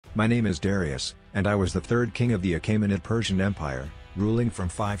My name is Darius, and I was the third king of the Achaemenid Persian Empire, ruling from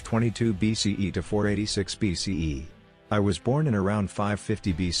 522 BCE to 486 BCE. I was born in around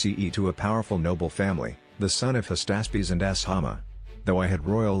 550 BCE to a powerful noble family, the son of Hystaspes and Ashama. Though I had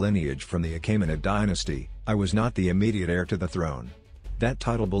royal lineage from the Achaemenid dynasty, I was not the immediate heir to the throne. That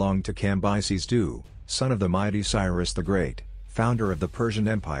title belonged to Cambyses II, son of the mighty Cyrus the Great, founder of the Persian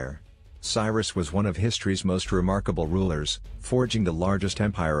Empire. Cyrus was one of history's most remarkable rulers, forging the largest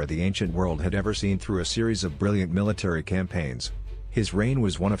empire the ancient world had ever seen through a series of brilliant military campaigns. His reign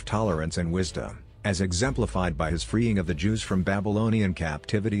was one of tolerance and wisdom, as exemplified by his freeing of the Jews from Babylonian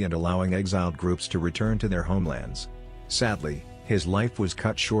captivity and allowing exiled groups to return to their homelands. Sadly, his life was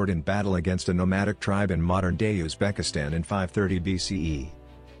cut short in battle against a nomadic tribe in modern-day Uzbekistan in 530 BCE.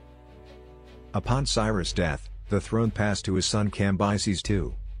 Upon Cyrus' death, the throne passed to his son Cambyses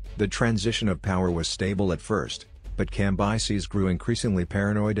II. The transition of power was stable at first, but Cambyses grew increasingly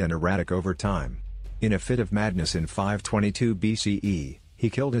paranoid and erratic over time. In a fit of madness in 522 BCE, he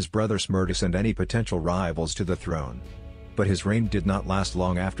killed his brother Smerdis and any potential rivals to the throne. But his reign did not last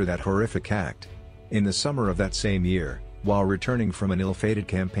long after that horrific act. In the summer of that same year, while returning from an ill-fated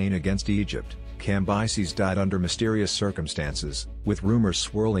campaign against Egypt, Cambyses died under mysterious circumstances, with rumors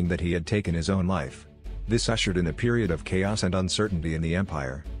swirling that he had taken his own life. This ushered in a period of chaos and uncertainty in the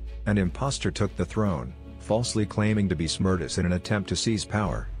empire. An impostor took the throne, falsely claiming to be Smerdis in an attempt to seize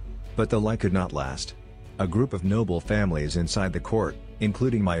power. But the lie could not last. A group of noble families inside the court,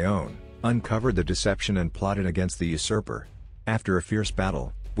 including my own, uncovered the deception and plotted against the usurper. After a fierce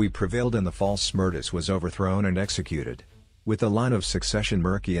battle, we prevailed and the false Smerdis was overthrown and executed. With the line of succession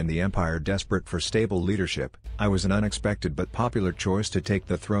murky and the empire desperate for stable leadership, I was an unexpected but popular choice to take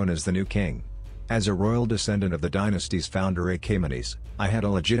the throne as the new king. As a royal descendant of the dynasty's founder Achaemenes, I had a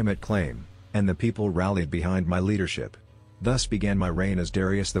legitimate claim, and the people rallied behind my leadership. Thus began my reign as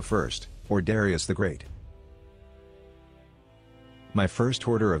Darius I, or Darius the Great. My first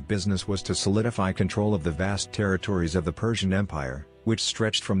order of business was to solidify control of the vast territories of the Persian Empire, which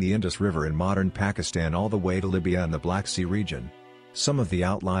stretched from the Indus River in modern Pakistan all the way to Libya and the Black Sea region. Some of the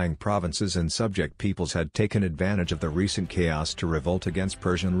outlying provinces and subject peoples had taken advantage of the recent chaos to revolt against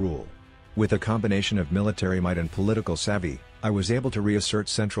Persian rule. With a combination of military might and political savvy, I was able to reassert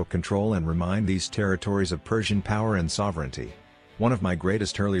central control and remind these territories of Persian power and sovereignty. One of my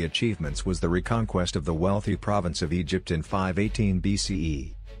greatest early achievements was the reconquest of the wealthy province of Egypt in 518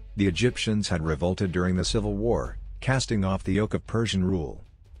 BCE. The Egyptians had revolted during the civil war, casting off the yoke of Persian rule.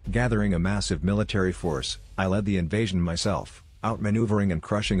 Gathering a massive military force, I led the invasion myself, outmaneuvering and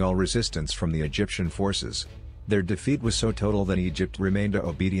crushing all resistance from the Egyptian forces. Their defeat was so total that Egypt remained an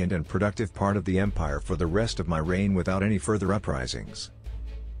obedient and productive part of the empire for the rest of my reign without any further uprisings.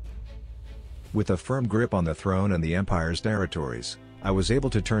 With a firm grip on the throne and the empire's territories, I was able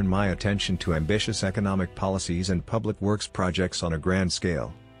to turn my attention to ambitious economic policies and public works projects on a grand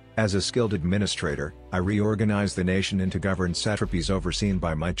scale. As a skilled administrator, I reorganized the nation into governed satrapies overseen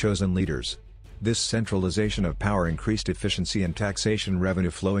by my chosen leaders. This centralization of power increased efficiency and taxation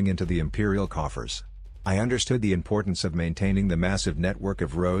revenue flowing into the imperial coffers. I understood the importance of maintaining the massive network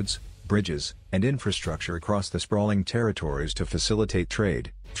of roads, bridges, and infrastructure across the sprawling territories to facilitate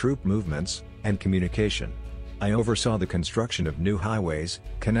trade, troop movements, and communication. I oversaw the construction of new highways,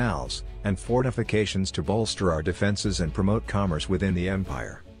 canals, and fortifications to bolster our defenses and promote commerce within the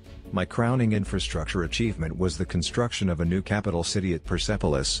empire. My crowning infrastructure achievement was the construction of a new capital city at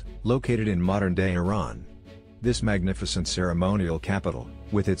Persepolis, located in modern-day Iran. This magnificent ceremonial capital,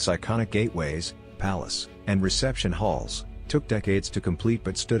 with its iconic gateways, palace, and reception halls, took decades to complete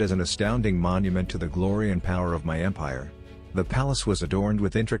but stood as an astounding monument to the glory and power of my empire. The palace was adorned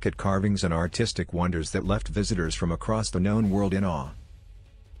with intricate carvings and artistic wonders that left visitors from across the known world in awe.